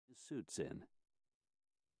suits in.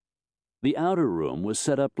 The outer room was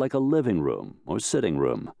set up like a living room or sitting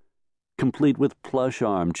room, complete with plush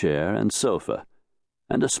armchair and sofa,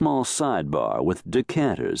 and a small sidebar with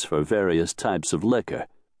decanters for various types of liquor.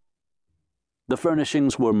 The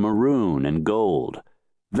furnishings were maroon and gold,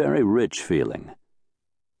 very rich feeling.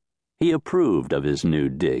 He approved of his new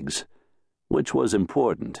digs, which was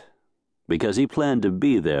important, because he planned to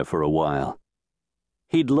be there for a while.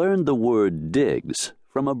 He'd learned the word digs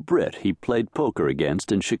from a Brit he played poker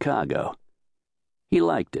against in Chicago. He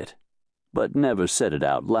liked it, but never said it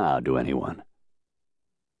out loud to anyone.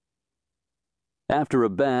 After a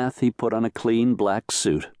bath, he put on a clean black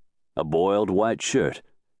suit, a boiled white shirt,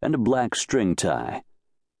 and a black string tie.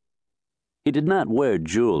 He did not wear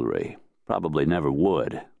jewelry, probably never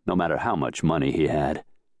would, no matter how much money he had.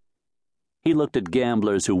 He looked at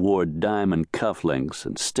gamblers who wore diamond cufflinks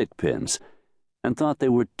and stick pins and thought they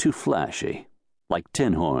were too flashy, like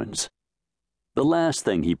tin horns. The last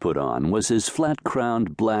thing he put on was his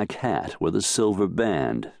flat-crowned black hat with a silver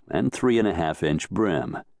band and 3.5-inch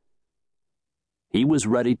brim. He was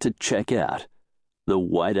ready to check out the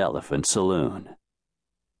White Elephant Saloon.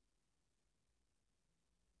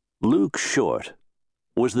 Luke Short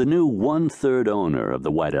was the new one-third owner of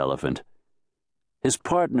the White Elephant. His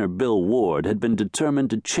partner, Bill Ward, had been determined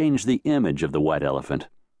to change the image of the White Elephant,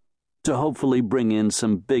 to hopefully bring in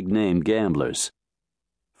some big-name gamblers.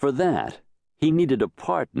 For that, he needed a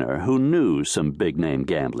partner who knew some big-name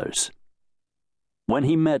gamblers. When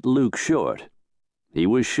he met Luke Short, he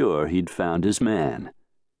was sure he'd found his man.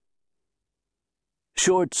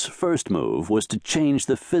 Short's first move was to change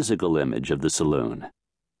the physical image of the saloon.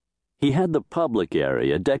 He had the public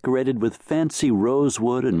area decorated with fancy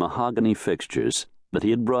rosewood and mahogany fixtures that he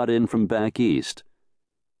had brought in from back east.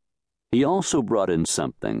 He also brought in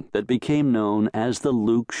something that became known as the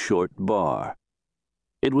Luke Short Bar.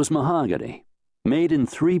 It was mahogany, made in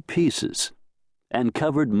 3 pieces, and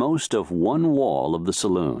covered most of one wall of the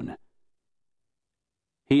saloon.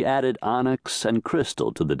 He added onyx and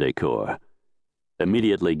crystal to the decor,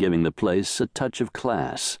 immediately giving the place a touch of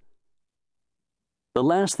class. The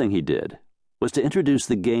last thing he did was to introduce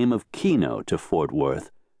the game of Keno to Fort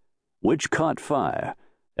Worth, which caught fire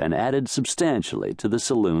and added substantially to the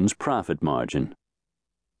saloon's profit margin.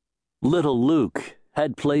 Little Luke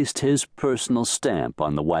had placed his personal stamp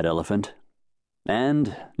on the White Elephant,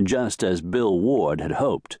 and, just as Bill Ward had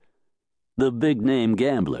hoped, the big-name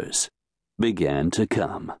gamblers began to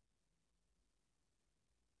come.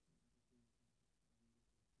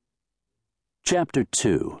 Chapter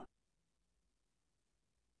 2.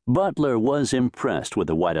 Butler was impressed with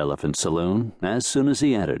the White Elephant Saloon as soon as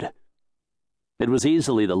he entered. It was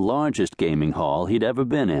easily the largest gaming hall he'd ever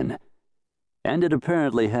been in, and it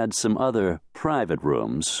apparently had some other private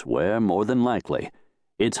rooms where, more than likely,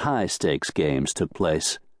 its high-stakes games took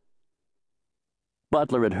place.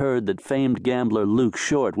 Butler had heard that famed gambler Luke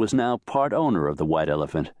Short was now part owner of the White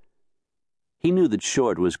Elephant. He knew that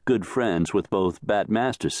Short was good friends with both Bat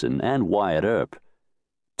Masterson and Wyatt Earp,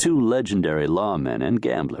 2 legendary lawmen and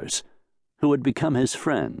gamblers who had become his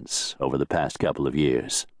friends over the past couple of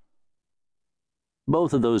years.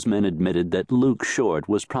 Both of those men admitted that Luke Short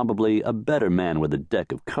was probably a better man with a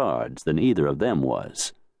deck of cards than either of them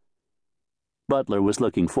was. Butler was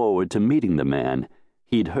looking forward to meeting the man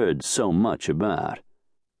he'd heard so much about.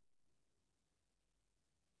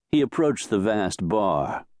 He approached the vast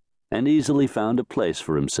bar and easily found a place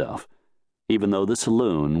for himself, even though the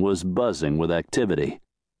saloon was buzzing with activity.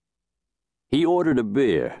 He ordered a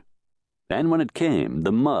beer, and when it came,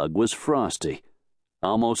 the mug was frosty,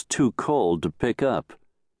 almost too cold to pick up.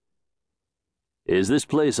 "Is this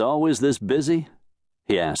place always this busy?"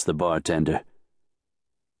 he asked the bartender.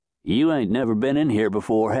 "You ain't never been in here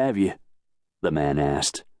before, have you?" the man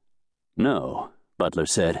asked. "No," Butler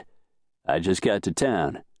said. "I just got to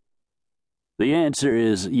town." "The answer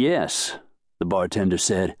is yes," the bartender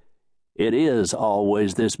said. "It is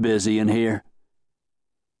always this busy in here."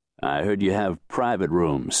 "I heard you have private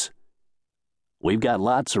rooms." "We've got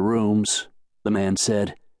lots of rooms," the man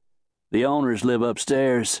said. "The owners live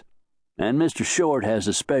upstairs, and Mr. Short has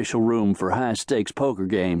a special room for high-stakes poker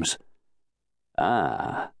games."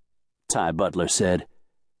 "Ah," Ty Butler said.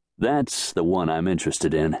 "That's the one I'm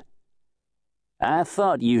interested in." "I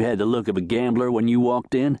thought you had the look of a gambler when you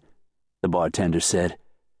walked in," the bartender said.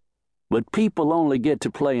 "But people only get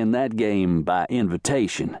to play in that game by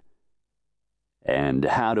invitation." "And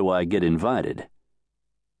how do I get invited?"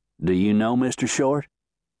 "Do you know Mr. Short?"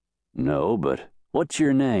 "No, but what's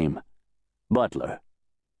your name?" "Butler."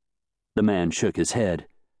 The man shook his head.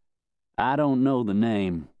 "I don't know the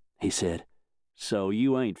name," he said. "So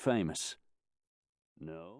you ain't famous." "No."